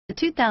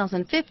The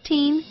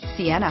 2015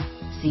 Sienna.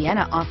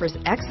 Sienna offers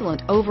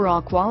excellent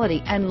overall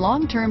quality and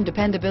long-term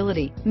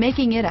dependability,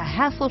 making it a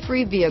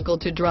hassle-free vehicle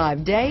to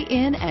drive day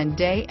in and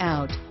day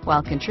out,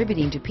 while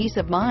contributing to peace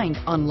of mind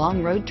on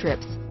long road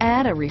trips.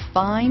 Add a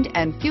refined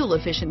and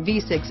fuel-efficient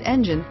V6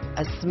 engine,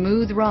 a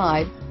smooth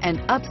ride, and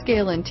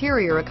upscale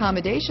interior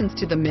accommodations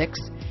to the mix,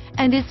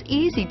 and it's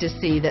easy to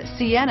see that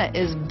Sienna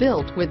is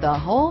built with the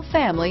whole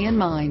family in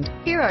mind.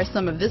 Here are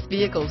some of this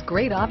vehicle's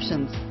great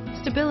options: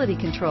 stability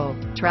control,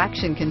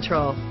 traction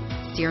control,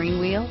 steering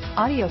wheel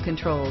audio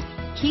controls,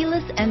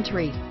 keyless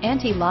entry,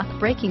 anti-lock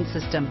braking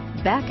system,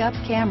 backup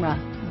camera,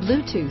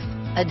 Bluetooth,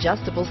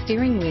 adjustable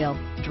steering wheel,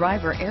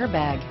 driver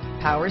airbag,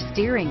 power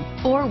steering,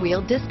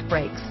 four-wheel disc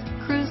brakes,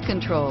 cruise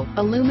control,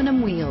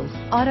 aluminum wheels,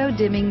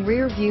 auto-dimming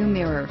rear view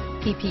mirror,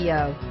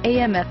 PPO,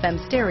 AM/FM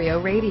stereo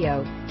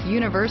radio,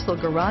 universal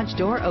garage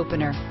door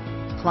opener,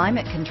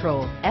 climate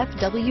control,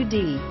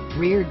 FWD,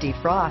 rear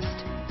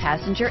defrost,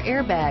 passenger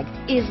airbag.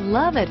 Is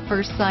love at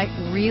first sight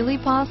really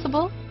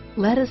possible?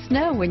 Let us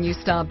know when you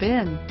stop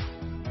in.